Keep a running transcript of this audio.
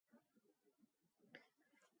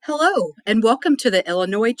Hello, and welcome to the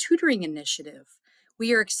Illinois Tutoring Initiative.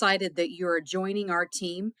 We are excited that you are joining our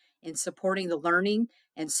team in supporting the learning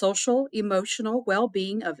and social emotional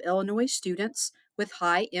well-being of Illinois students with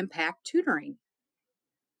high-impact tutoring.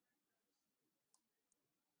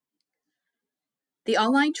 The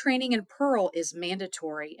online training in Pearl is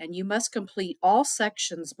mandatory, and you must complete all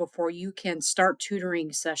sections before you can start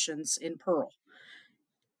tutoring sessions in Pearl.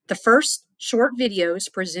 The first short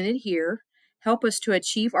videos presented here help us to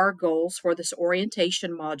achieve our goals for this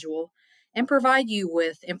orientation module and provide you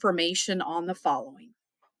with information on the following.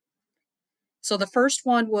 So the first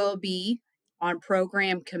one will be on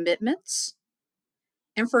program commitments,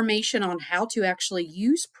 information on how to actually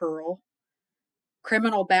use Pearl,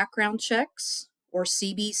 criminal background checks or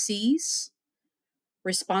CBCs,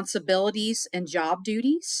 responsibilities and job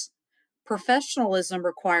duties, professionalism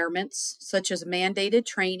requirements such as mandated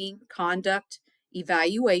training, conduct,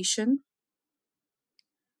 evaluation,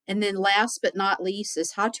 and then last but not least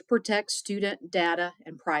is how to protect student data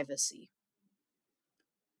and privacy.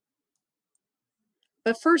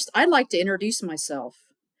 But first, I'd like to introduce myself.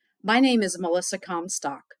 My name is Melissa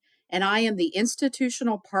Comstock, and I am the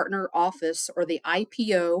Institutional Partner Office, or the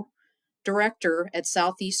IPO, Director at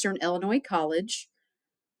Southeastern Illinois College.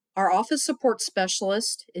 Our Office Support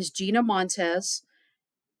Specialist is Gina Montez,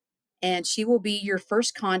 and she will be your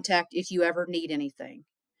first contact if you ever need anything.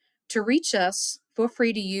 To reach us, feel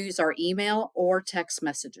free to use our email or text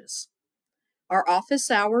messages. Our office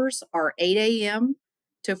hours are 8 a.m.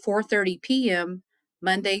 to 4:30 p.m.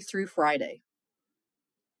 Monday through Friday.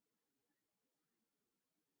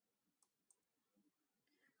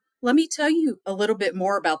 Let me tell you a little bit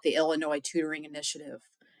more about the Illinois Tutoring Initiative.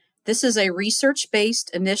 This is a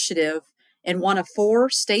research-based initiative and one of 4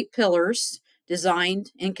 state pillars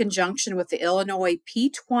designed in conjunction with the Illinois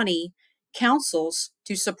P20 councils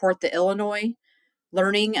to support the Illinois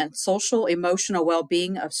learning and social emotional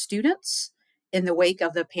well-being of students in the wake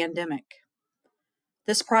of the pandemic.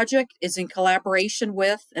 This project is in collaboration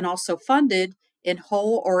with and also funded in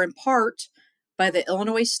whole or in part by the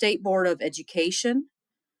Illinois State Board of Education,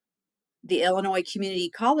 the Illinois Community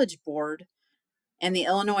College Board, and the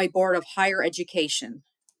Illinois Board of Higher Education.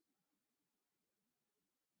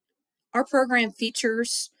 Our program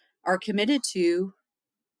features are committed to,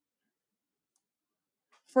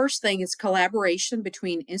 first thing is collaboration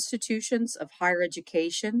between institutions of higher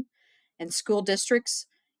education and school districts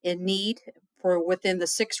in need for within the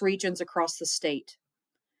 6 regions across the state.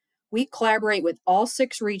 We collaborate with all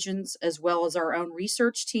 6 regions as well as our own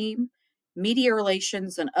research team, media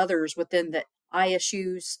relations, and others within the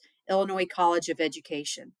ISU's Illinois College of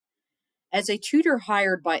Education. As a tutor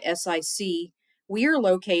hired by SIC, we are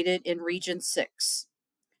located in Region 6,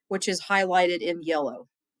 which is highlighted in yellow.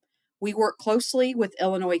 We work closely with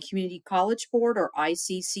Illinois Community College Board, or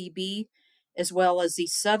ICCB, as well as the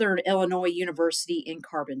Southern Illinois University in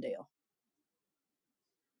Carbondale.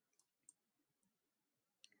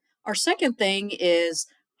 Our second thing is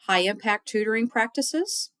high-impact tutoring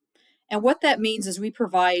practices. And what that means is we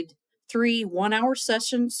provide 3 one-hour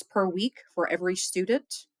sessions per week for every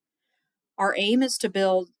student. Our aim is to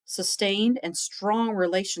build sustained and strong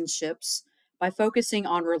relationships by focusing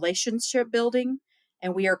on relationship building,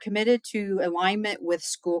 and we are committed to alignment with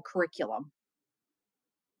school curriculum.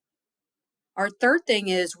 Our third thing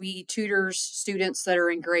is we tutor students that are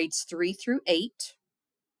in grades 3 through 8.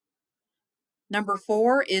 Number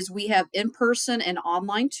 4 is we have in-person and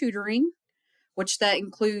online tutoring, which that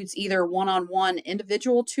includes either one-on-one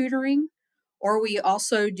individual tutoring, or we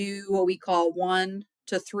also do what we call 1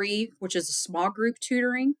 to 3, which is a small group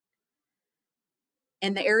tutoring.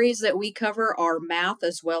 And the areas that we cover are math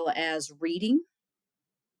as well as reading.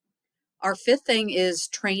 Our fifth thing is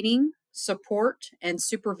training, support, and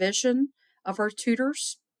supervision of our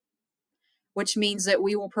tutors, which means that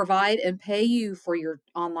we will provide and pay you for your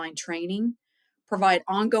online training, provide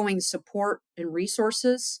ongoing support and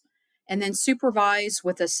resources, and then supervise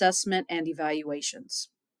with assessment and evaluations.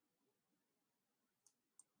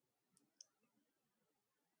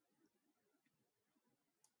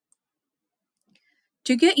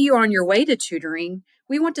 To get you on your way to tutoring,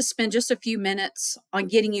 we want to spend just a few minutes on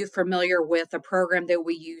getting you familiar with a program that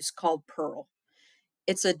we use called Pearl.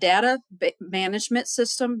 It's a data management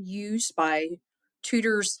system used by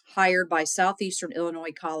tutors hired by Southeastern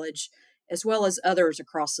Illinois College, as well as others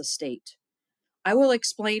across the state. I will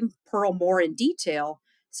explain Pearl more in detail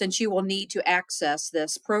since you will need to access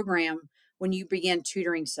this program when you begin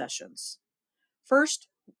tutoring sessions. First,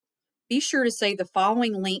 be sure to save the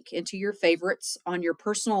following link into your favorites on your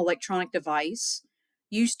personal electronic device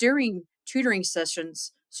used during tutoring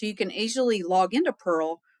sessions so you can easily log into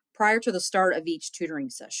Pearl prior to the start of each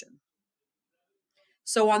tutoring session.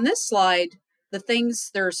 So on this slide,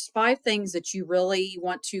 there's 5 things that you really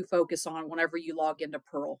want to focus on whenever you log into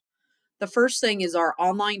Pearl. The first thing is our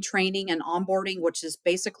online training and onboarding, which is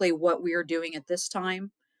basically what we are doing at this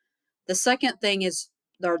time. The second thing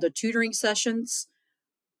are the tutoring sessions.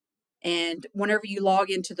 And whenever you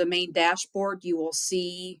log into the main dashboard, you will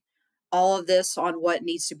see all of this on what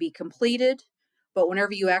needs to be completed. But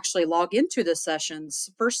whenever you actually log into the sessions,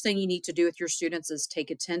 first thing you need to do with your students is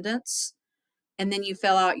take attendance. And then you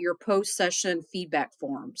fill out your post-session feedback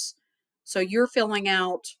forms. So you're filling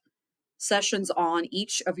out sessions on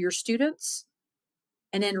each of your students,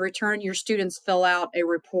 and in return, your students fill out a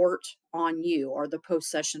report on you, or the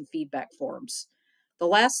post-session feedback forms. The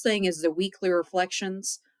last thing is the weekly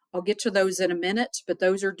reflections. I'll get to those in a minute, but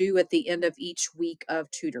those are due at the end of each week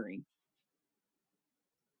of tutoring.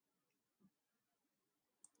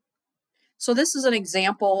 So this is an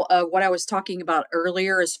example of what I was talking about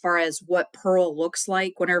earlier as far as what Pearl looks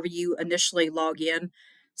like whenever you initially log in.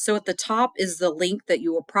 So at the top is the link that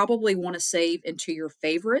you will probably want to save into your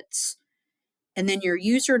favorites. And then your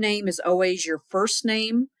username is always your first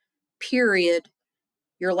name, period,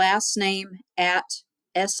 your last name at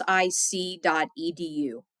sic.edu.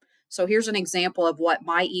 So here's an example of what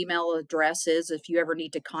my email address is if you ever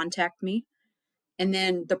need to contact me. And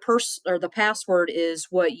then the password is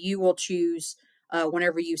what you will choose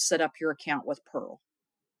whenever you set up your account with Pearl.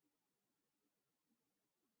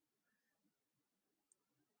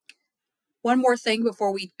 One more thing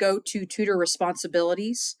before we go to tutor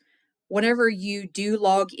responsibilities. Whenever you do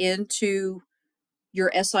log into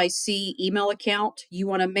your SIC email account, you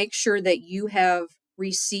want to make sure that you have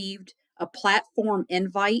received a platform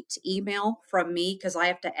invite email from me, because I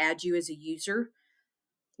have to add you as a user.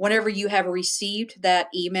 Whenever you have received that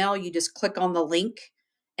email, you just click on the link,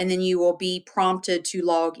 and then you will be prompted to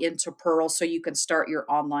log into Pearl so you can start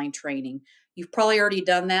your online training. You've probably already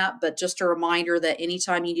done that, but just a reminder that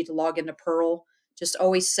anytime you need to log into Pearl, just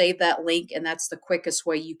always save that link, and that's the quickest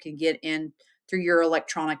way you can get in through your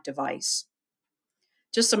electronic device.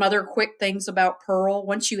 Just some other quick things about Pearl.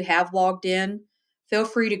 Once you have logged in, feel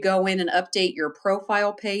free to go in and update your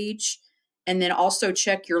profile page, and then also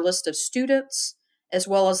check your list of students, as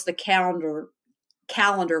well as the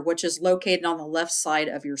calendar, which is located on the left side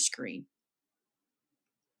of your screen.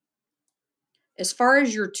 As far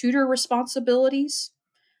as your tutor responsibilities,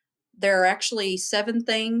 there are actually 7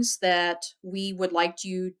 things that we would like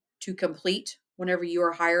you to complete whenever you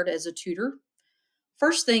are hired as a tutor.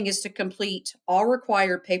 First thing is to complete all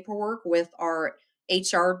required paperwork with our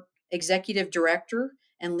HR Executive Director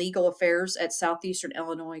and Legal Affairs at Southeastern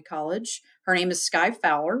Illinois College. Her name is Sky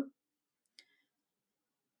Fowler.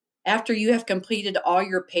 After you have completed all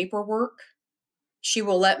your paperwork, she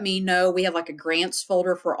will let me know. We have like a grants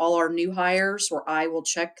folder for all our new hires, where I will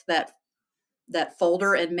check that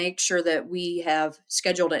folder and make sure that we have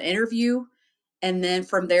scheduled an interview. And then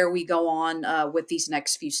from there, we go on with these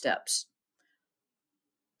next few steps.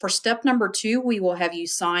 For step number 2, we will have you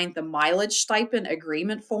sign the mileage stipend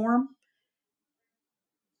agreement form.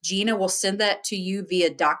 Gina will send that to you via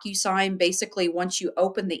DocuSign. Basically, once you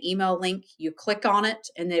open the email link, you click on it,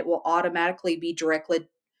 and it will automatically be directed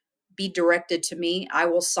to me. I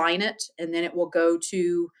will sign it, and then it will go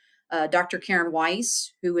to Dr. Karen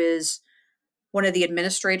Weiss, who is one of the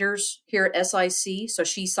administrators here at SIC. So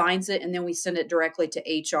she signs it, and then we send it directly to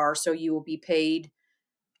HR. So you will be paid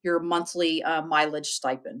your monthly mileage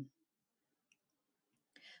stipend.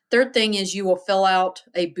 Third thing is you will fill out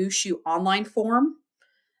a Bushu online form.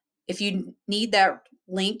 If you need that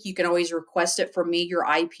link, you can always request it from me, your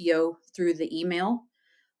IPO, through the email.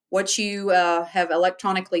 Once you have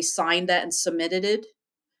electronically signed that and submitted it,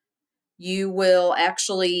 you will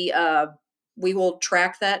actually, we will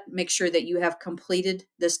track that, make sure that you have completed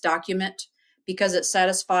this document, because it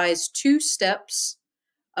satisfies 2 steps.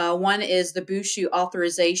 One is the Bushu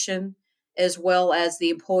authorization, as well as the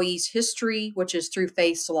employee's history, which is through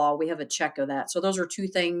Face Law. We have a check of that. So those are 2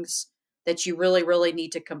 things that you really, really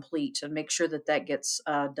need to complete and make sure that that gets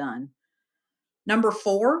done. Number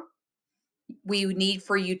 4, we need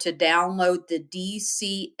for you to download the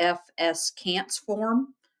DCFS CANTS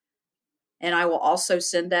form, and I will also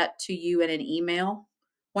send that to you in an email.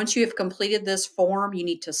 Once you have completed this form, you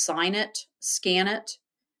need to sign it, scan it,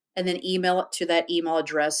 and then email it to that email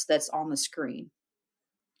address that's on the screen.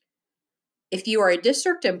 If you are a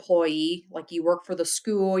district employee, like you work for the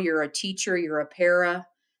school, you're a teacher, you're a para,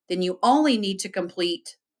 then you only need to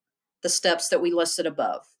complete the steps that we listed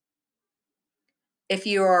above. If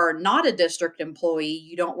you are not a district employee,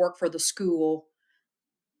 you don't work for the school,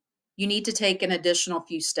 you need to take an additional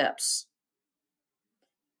few steps.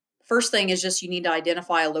 First thing is just you need to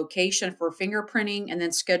identify a location for fingerprinting and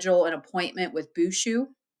then schedule an appointment with Bushu.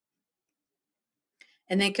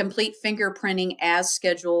 And then complete fingerprinting as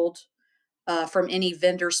scheduled from any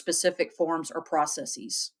vendor-specific forms or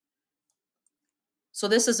processes. So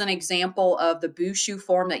this is an example of the Bushu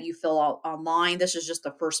form that you fill out online. This is just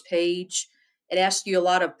the first page. It asks you a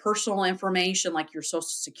lot of personal information like your social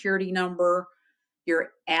security number,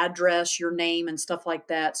 your address, your name, and stuff like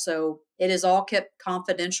that. So it is all kept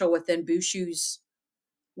confidential within Bushu's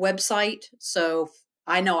website. So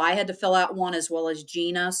I know I had to fill out one as well as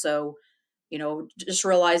Gina. So, just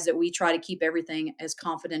realize that we try to keep everything as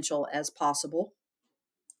confidential as possible.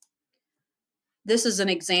 This is an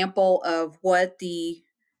example of what the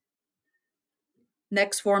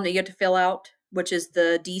next form that you have to fill out, which is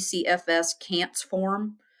the DCFS CANTS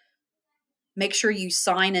form. Make sure you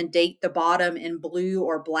sign and date the bottom in blue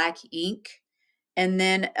or black ink. And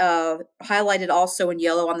then highlighted also in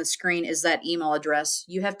yellow on the screen is that email address.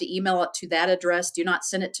 You have to email it to that address. Do not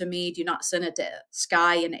send it to me. Do not send it to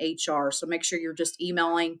Sky and HR. So make sure you're just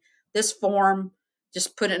emailing this form.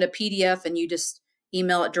 Just put it in a PDF and you just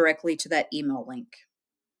email it directly to that email link.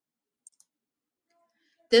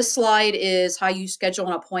 This slide is how you schedule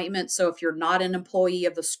an appointment. So if you're not an employee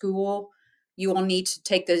of the school, you will need to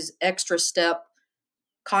take this extra step.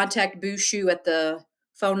 Contact Bushu at the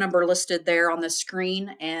phone number listed there on the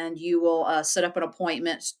screen, and you will set up an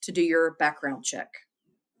appointment to do your background check.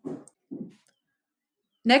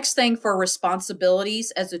 Next thing for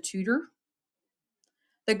responsibilities as a tutor.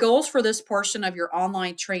 The goals for this portion of your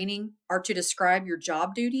online training are to describe your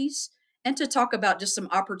job duties and to talk about just some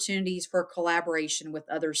opportunities for collaboration with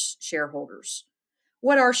other shareholders.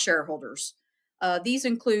 What are shareholders? These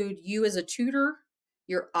include you as a tutor,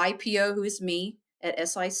 your IPO, who is me at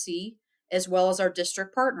SIC, as well as our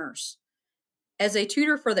district partners. As a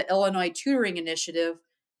tutor for the Illinois Tutoring Initiative,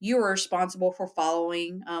 you are responsible for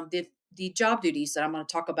following the job duties that I'm going to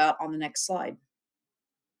talk about on the next slide.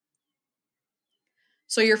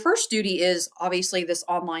 So your first duty is obviously this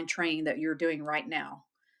online training that you're doing right now.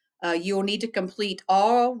 You will need to complete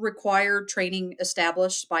all required training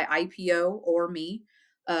established by IPO or me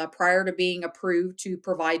prior to being approved to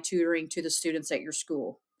provide tutoring to the students at your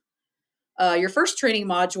school. Your first training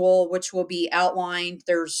module, which will be outlined,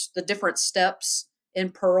 there's the different steps in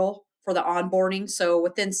Pearl for the onboarding. So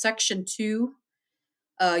within section 2,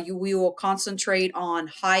 we will concentrate on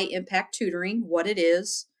high impact tutoring, what it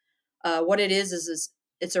is. What it is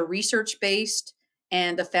it's a research-based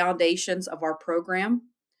and the foundations of our program.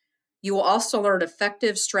 You will also learn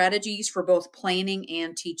effective strategies for both planning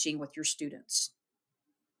and teaching with your students.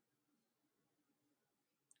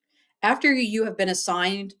 After you have been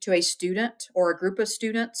assigned to a student or a group of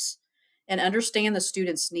students and understand the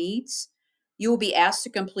student's needs, you will be asked to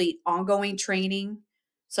complete ongoing training,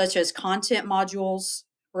 such as content modules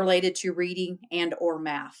related to reading and or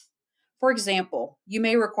math. For example, you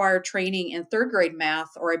may require training in 3rd grade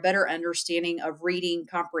math or a better understanding of reading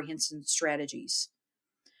comprehension strategies.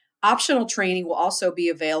 Optional training will also be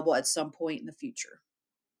available at some point in the future.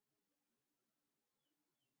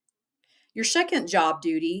 Your second job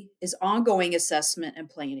duty is ongoing assessment and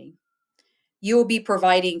planning. You will be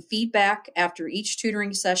providing feedback after each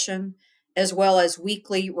tutoring session, as well as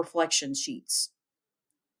weekly reflection sheets.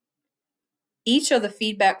 Each of the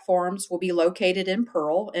feedback forms will be located in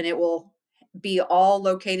Pearl, and it will be all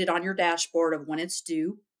located on your dashboard of when it's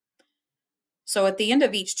due. So at the end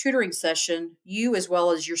of each tutoring session, you as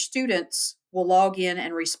well as your students will log in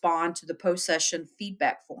and respond to the post-session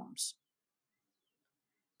feedback forms.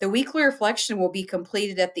 The weekly reflection will be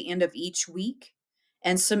completed at the end of each week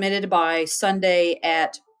and submitted by Sunday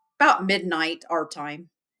at about midnight our time,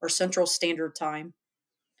 or Central Standard Time.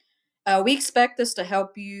 We expect this to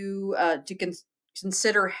help you to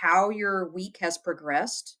consider how your week has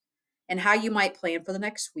progressed and how you might plan for the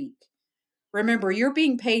next week. Remember, you're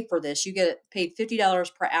being paid for this. You get paid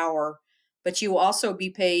 $50 per hour, but you will also be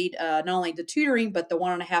paid not only the tutoring, but the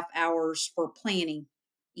 1.5 hours for planning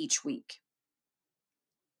each week.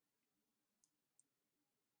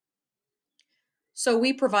 So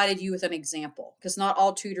we provided you with an example because not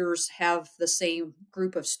all tutors have the same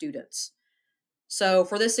group of students. So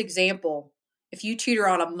for this example, if you tutor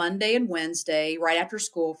on a Monday and Wednesday right after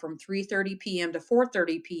school from 3:30 p.m. to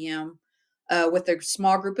 4:30 p.m. With a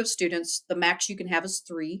small group of students, the max you can have is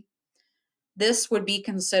 3. This would be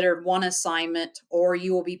considered one assignment, or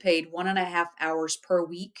you will be paid 1.5 hours per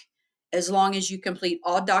week as long as you complete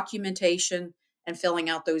all documentation and filling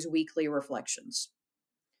out those weekly reflections.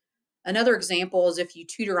 Another example is if you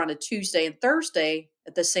tutor on a Tuesday and Thursday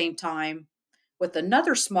at the same time with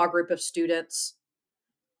another small group of students,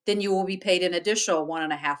 then you will be paid an additional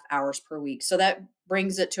 1.5 hours per week. So that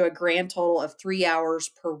brings it to a grand total of 3 hours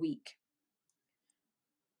per week.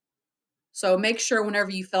 So make sure whenever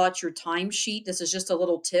you fill out your timesheet, this is just a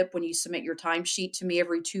little tip when you submit your timesheet to me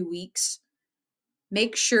every 2 weeks,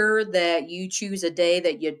 make sure that you choose a day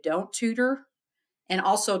that you don't tutor, and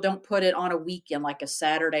also don't put it on a weekend like a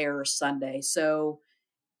Saturday or a Sunday. So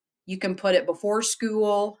you can put it before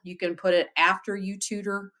school, you can put it after you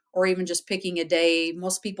tutor, or even just picking a day.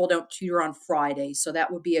 Most people don't tutor on Fridays, so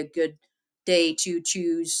that would be a good day to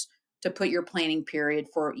choose to put your planning period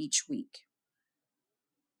for each week.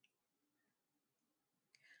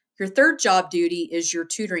 Your third job duty is your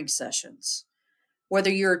tutoring sessions.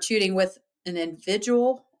 Whether you're tutoring with an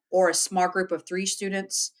individual or a small group of 3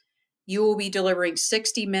 students, you will be delivering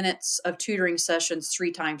 60 minutes of tutoring sessions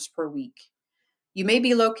 3 times per week. You may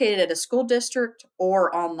be located at a school district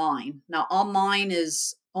or online. Now, online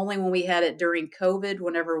is only when we had it during COVID,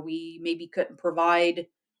 whenever we maybe couldn't provide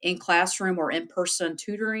in classroom or in-person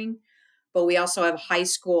tutoring, but we also have high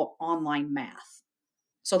school online math.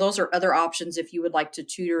 So those are other options if you would like to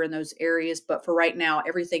tutor in those areas, but for right now,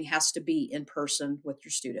 everything has to be in person with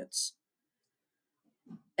your students.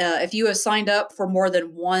 If you have signed up for more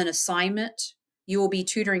than one assignment, you will be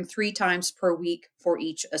tutoring 3 times per week for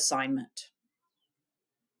each assignment.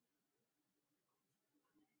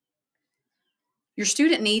 Your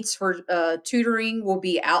student needs for tutoring will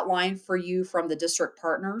be outlined for you from the district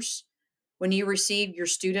partners. When you receive your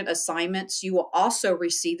student assignments, you will also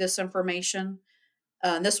receive this information.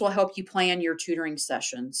 And this will help you plan your tutoring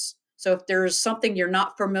sessions. So if there's something you're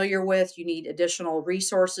not familiar with, you need additional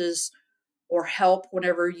resources or help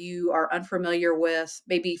whenever you are unfamiliar with,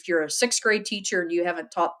 maybe if you're a 6th grade teacher and you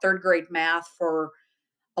haven't taught 3rd grade math for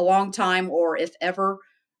a long time, or if ever,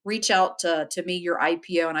 reach out to me, your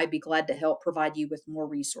IPO, and I'd be glad to help provide you with more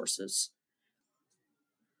resources.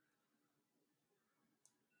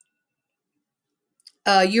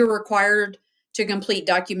 You're required to complete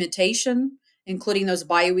documentation, including those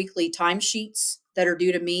biweekly timesheets that are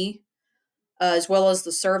due to me, as well as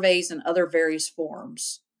the surveys and other various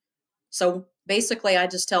forms. So basically, I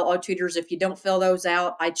just tell all tutors, if you don't fill those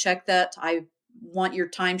out, I check that. I want your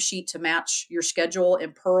timesheet to match your schedule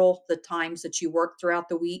and Pearl the times that you work throughout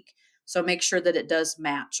the week. So make sure that it does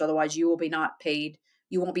match. Otherwise, you will be not paid.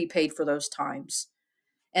 You won't be paid for those times.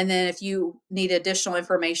 And then if you need additional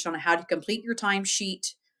information on how to complete your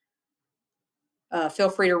timesheet, feel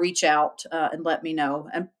free to reach out and let me know.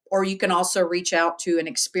 Or you can also reach out to an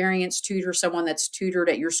experienced tutor, someone that's tutored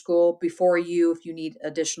at your school before you if you need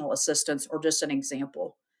additional assistance or just an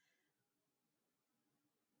example.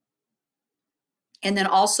 And then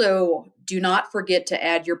also, do not forget to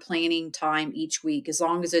add your planning time each week, as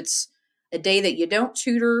long as it's a day that you don't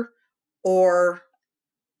tutor or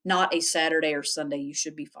not a Saturday or Sunday, you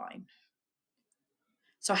should be fine.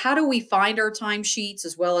 So how do we find our timesheets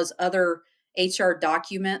as well as other HR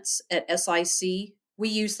documents at SIC? We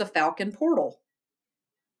use the Falcon portal.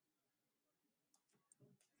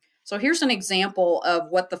 So here's an example of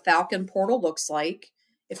what the Falcon portal looks like.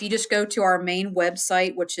 If you just go to our main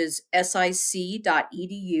website, which is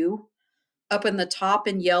sic.edu, up in the top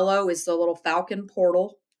in yellow is the little Falcon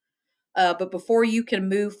portal. But before you can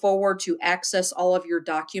move forward to access all of your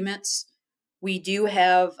documents, we do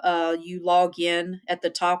have you log in at the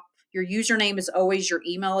top. Your username is always your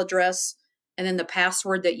email address, and then the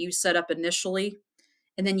password that you set up initially,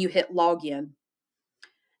 and then you hit login.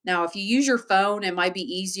 Now, if you use your phone, it might be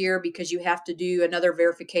easier because you have to do another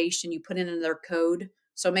verification. You put in another code.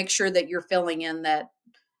 So make sure that you're filling in that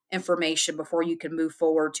information before you can move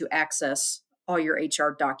forward to access all your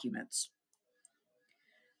HR documents.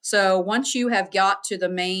 So once you have got to the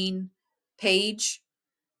main page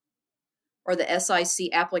or the SIC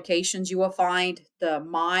applications, you will find the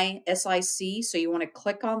My SIC. So you want to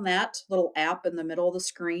click on that little app in the middle of the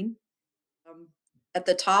screen. At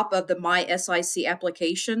the top of the My SIC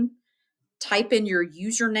application, type in your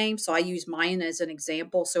username. So I use mine as an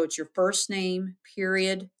example. So it's your first name,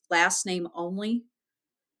 period, last name only,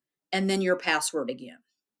 and then your password again.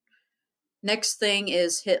 Next thing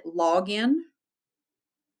is hit login.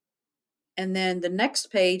 And then the next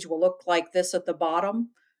page will look like this at the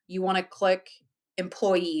bottom. You want to click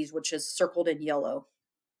employees, which is circled in yellow.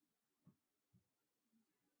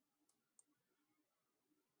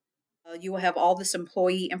 You will have all this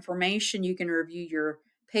employee information. You can review your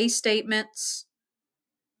pay statements,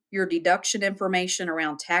 your deduction information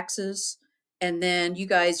around taxes, and then you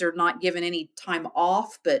guys are not given any time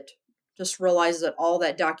off, but just realize that all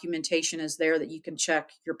that documentation is there that you can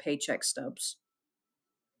check your paycheck stubs.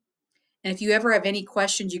 And if you ever have any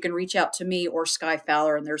questions, you can reach out to me or Sky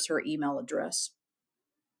Fowler, and there's her email address.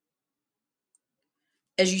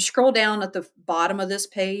 As you scroll down at the bottom of this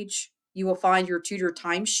page, you will find your tutor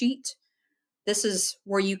timesheet. This is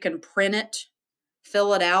where you can print it,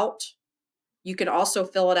 fill it out. You can also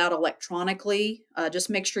fill it out electronically. Just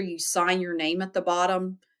make sure you sign your name at the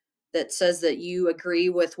bottom that says that you agree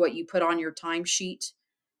with what you put on your timesheet.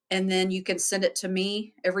 And then you can send it to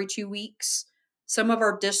me every 2 weeks. Some of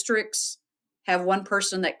our districts have one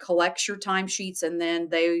person that collects your timesheets, and then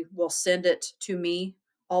they will send it to me,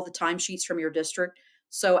 all the timesheets from your district.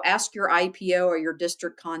 So ask your IPO or your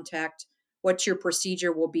district contact what your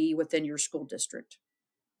procedure will be within your school district.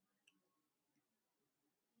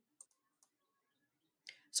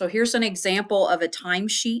 So here's an example of a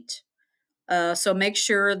timesheet. So make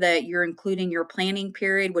sure that you're including your planning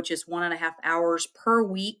period, which is 1.5 hours per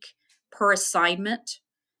week per assignment.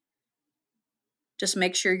 Just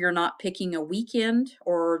make sure you're not picking a weekend,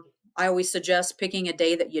 or I always suggest picking a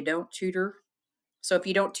day that you don't tutor. So if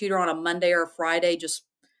you don't tutor on a Monday or a Friday, just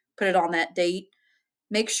put it on that date.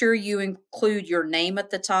 Make sure you include your name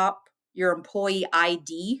at the top, your employee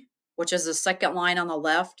ID, which is the second line on the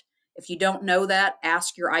left. If you don't know that,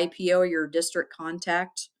 ask your IPO or your district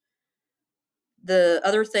contact. The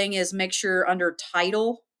other thing is make sure under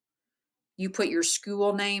title, you put your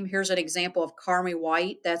school name. Here's an example of Carmi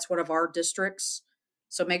White. That's one of our districts.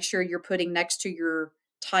 So make sure you're putting next to your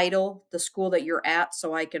title the school that you're at,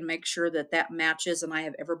 so I can make sure that that matches and I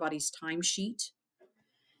have everybody's timesheet.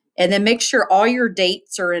 And then make sure all your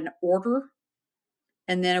dates are in order.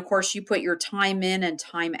 And then, of course, you put your time in and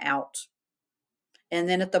time out. And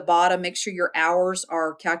then at the bottom, make sure your hours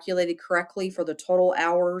are calculated correctly for the total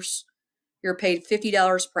hours. You're paid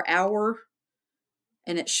 $50 per hour,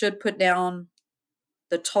 and it should put down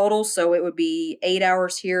the total. So it would be 8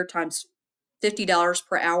 hours here times $50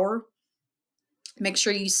 per hour. Make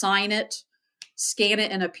sure you sign it, scan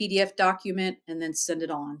it in a PDF document, and then send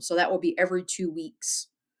it on. So that will be every 2 weeks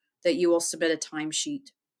that you will submit a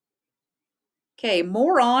timesheet. Okay,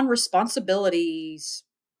 more on responsibilities.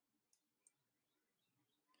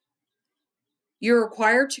 You're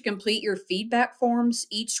required to complete your feedback forms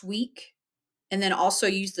each week, and then also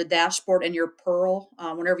use the dashboard in your Pearl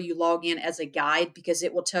whenever you log in as a guide, because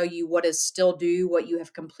it will tell you what is still due, what you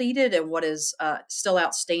have completed, and what is still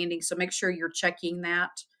outstanding. So make sure you're checking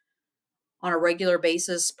that on a regular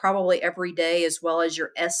basis, probably every day, as well as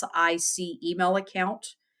your SIC email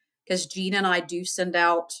account, because Gina and I do send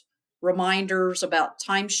out reminders about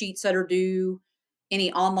timesheets that are due,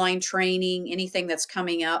 any online training, anything that's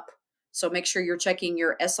coming up. So make sure you're checking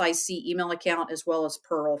your SIC email account as well as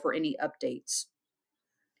Pearl for any updates.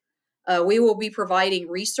 We will be providing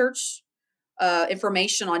research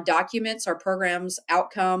information on documents, our program's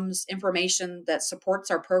outcomes, information that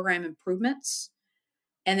supports our program improvements.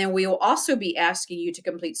 And then we will also be asking you to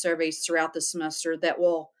complete surveys throughout the semester that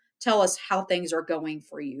will tell us how things are going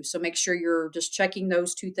for you. So make sure you're just checking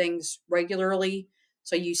those two things regularly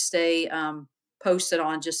so you stay posted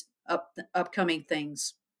on just upcoming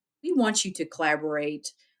things. We want you to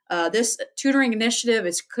collaborate. This tutoring initiative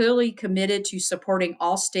is clearly committed to supporting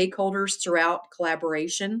all stakeholders throughout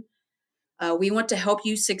collaboration. We want to help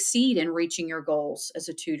you succeed in reaching your goals as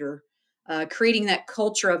a tutor, creating that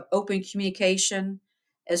culture of open communication,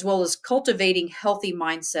 as well as cultivating healthy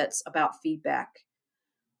mindsets about feedback.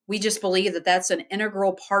 We just believe that that's an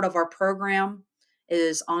integral part of our program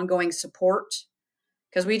is ongoing support,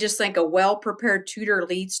 because we just think a well-prepared tutor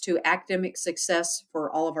leads to academic success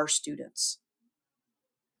for all of our students.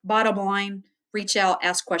 Bottom line, reach out,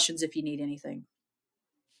 ask questions if you need anything.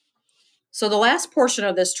 So the last portion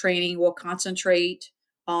of this training will concentrate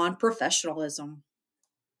on professionalism.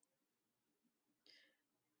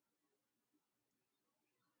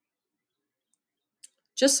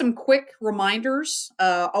 Just some quick reminders.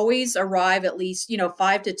 Always arrive at least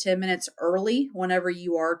 5 to 10 minutes early whenever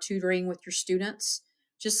you are tutoring with your students,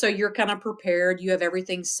 just so you're kind of prepared. You have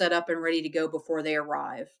everything set up and ready to go before they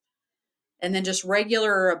arrive. And then just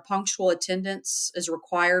regular punctual attendance is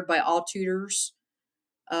required by all tutors.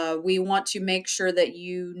 We want to make sure that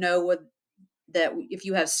you know that if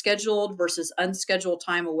you have scheduled versus unscheduled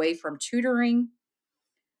time away from tutoring,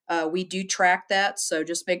 we do track that. So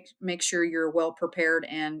just make sure you're well prepared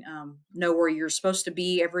and know where you're supposed to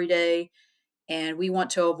be every day. And we want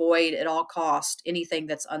to avoid at all costs anything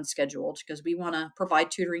that's unscheduled, because we want to provide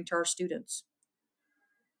tutoring to our students.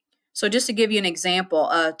 So just to give you an example,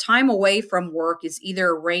 time away from work is either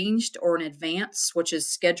arranged or in advance, which is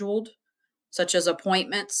scheduled, such as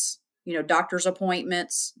appointments, doctor's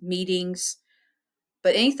appointments, meetings.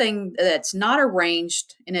 But anything that's not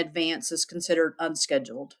arranged in advance is considered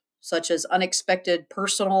unscheduled, such as unexpected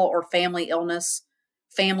personal or family illness,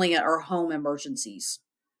 family or home emergencies.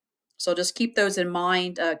 So just keep those in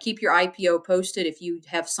mind. Keep your IPO posted if you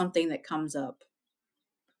have something that comes up.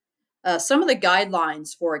 Some of the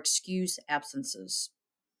guidelines for excused absences.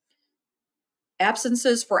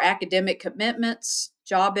 Absences for academic commitments,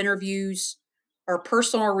 job interviews, or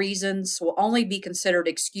personal reasons will only be considered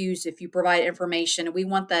excused if you provide information, and we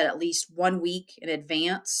want that at least 1 week in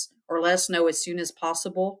advance, or let us know as soon as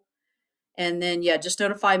possible. And then, yeah, just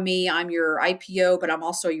notify me. I'm your IPO, but I'm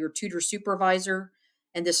also your tutor supervisor.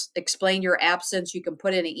 And just explain your absence. You can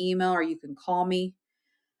put in an email or you can call me.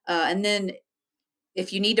 And then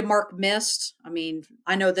if you need to mark missed, I mean,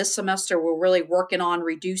 I know this semester we're really working on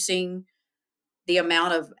reducing the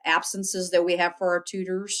amount of absences that we have for our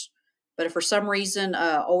tutors. But if for some reason,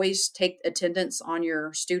 always take attendance on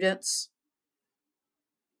your students.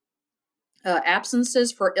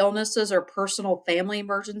 Absences for illnesses or personal family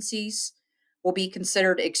emergencies will be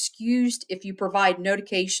considered excused if you provide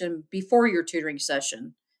notification before your tutoring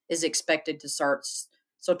session is expected to start.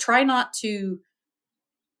 So try not to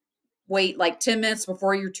wait like 10 minutes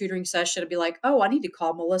before your tutoring session and be like, oh, I need to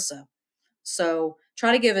call Melissa. So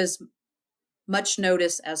try to give as much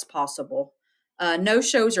notice as possible.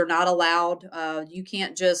 No-shows are not allowed. You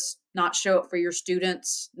can't just not show up for your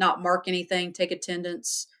students, not mark anything, take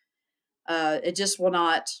attendance. It just will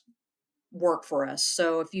not work for us.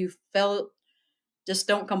 So if you just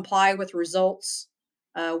don't comply with results,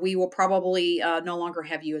 we will probably no longer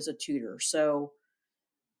have you as a tutor. So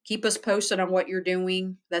keep us posted on what you're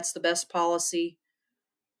doing. That's the best policy.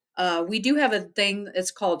 We do have a thing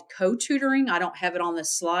that's called co-tutoring. I don't have it on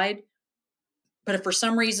this slide. But if for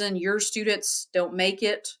some reason your students don't make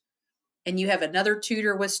it and you have another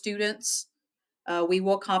tutor with students, we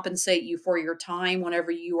will compensate you for your time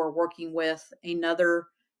whenever you are working with another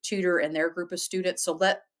tutor and their group of students. So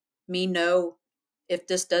let me know if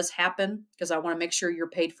this does happen, because I want to make sure you're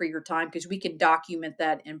paid for your time, because we can document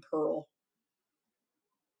that in Pearl.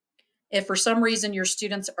 If for some reason your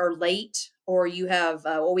students are late or you have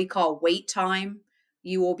what we call wait time,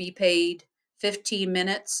 you will be paid 15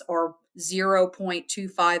 minutes or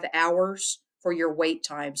 0.25 hours for your wait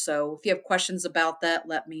time. So if you have questions about that,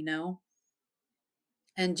 let me know.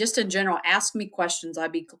 And just in general, ask me questions.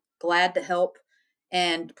 I'd be glad to help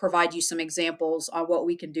and provide you some examples on what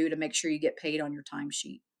we can do to make sure you get paid on your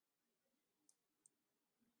timesheet.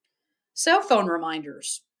 Cell phone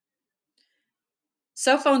reminders.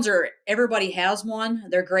 Cell phones everybody has one.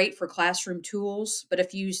 They're great for classroom tools, but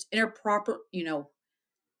if used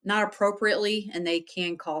not appropriately, and they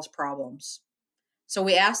can cause problems. So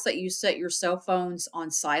we ask that you set your cell phones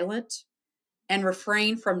on silent and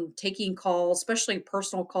refrain from taking calls, especially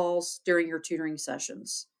personal calls, during your tutoring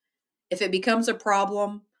sessions. If it becomes a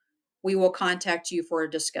problem, we will contact you for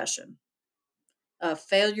a discussion.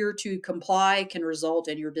 Failure to comply can result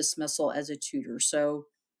in your dismissal as a tutor. So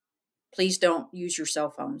please don't use your cell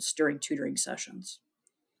phones during tutoring sessions.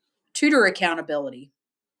 Tutor accountability.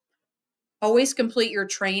 Always complete your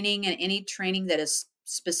training and any training that is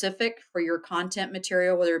specific for your content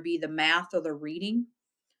material, whether it be the math or the reading.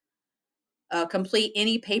 Complete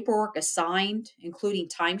any paperwork assigned, including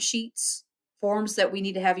timesheets, forms that we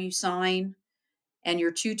need to have you sign, and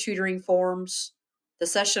your 2 tutoring forms, the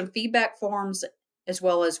session feedback forms, as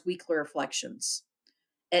well as weekly reflections.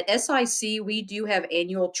 At SIC, we do have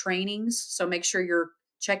annual trainings, so make sure you're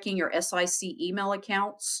checking your SIC email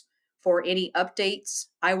accounts for any updates.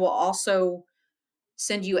 I will also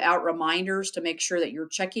send you out reminders to make sure that you're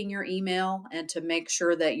checking your email and to make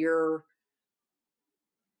sure that you're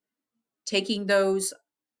taking those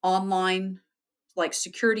online, like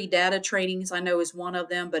security data trainings, I know is one of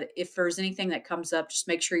them, but if there's anything that comes up, just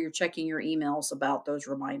make sure you're checking your emails about those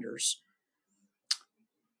reminders.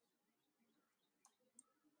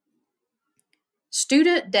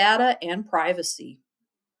 Student data and privacy.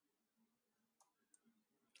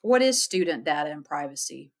 What is student data and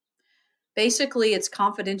privacy? Basically, it's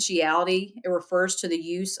confidentiality. It refers to the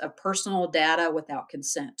use of personal data without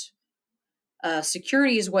consent.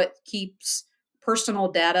 Security is what keeps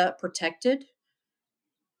personal data protected.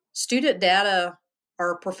 Student data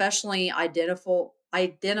are professionally identifiable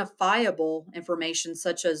information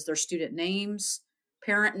such as their student names,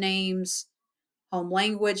 parent names, home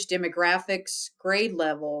language, demographics, grade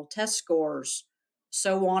level, test scores,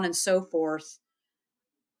 so on and so forth,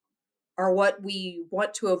 are what we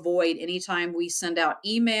want to avoid anytime we send out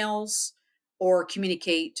emails or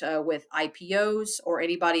communicate with IPOs or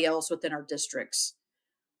anybody else within our districts.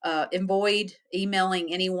 Avoid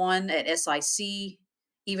emailing anyone at SIC,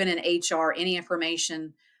 even in HR, any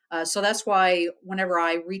information. So that's why whenever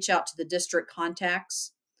I reach out to the district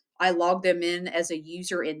contacts, I log them in as a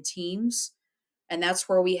user in Teams. And that's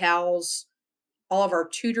where we house all of our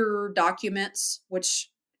tutor documents,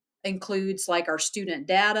 which includes like our student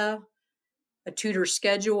data, a tutor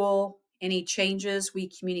schedule, any changes we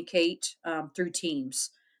communicate through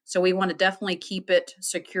Teams. So we want to definitely keep it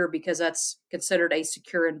secure because that's considered a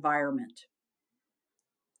secure environment.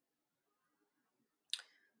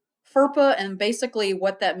 FERPA, and basically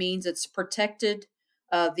what that means, it's protected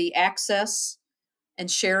the access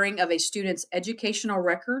and sharing of a student's educational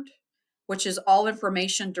record, which is all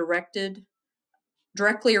information directly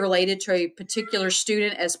related to a particular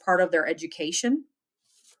student as part of their education.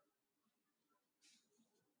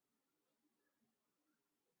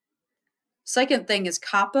 Second thing is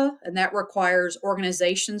COPPA, and that requires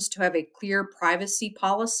organizations to have a clear privacy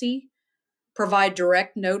policy, provide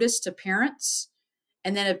direct notice to parents,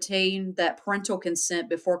 and then obtain that parental consent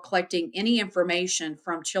before collecting any information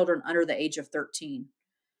from children under the age of 13.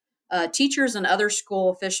 Teachers and other school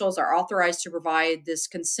officials are authorized to provide this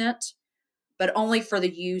consent, but only for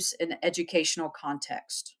the use in educational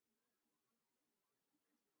context.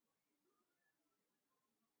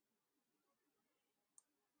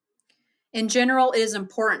 In general, it is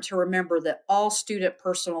important to remember that all student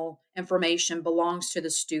personal information belongs to the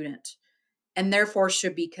student and therefore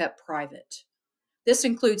should be kept private. This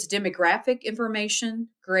includes demographic information,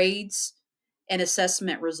 grades, and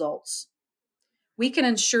assessment results. We can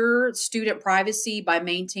ensure student privacy by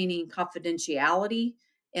maintaining confidentiality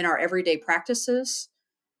in our everyday practices.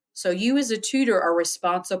 So you as a tutor are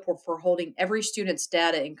responsible for holding every student's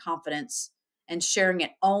data in confidence and sharing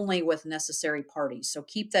it only with necessary parties. So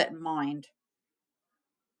keep that in mind.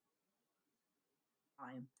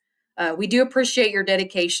 We do appreciate your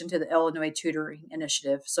dedication to the Illinois Tutoring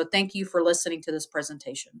Initiative. So thank you for listening to this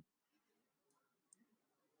presentation.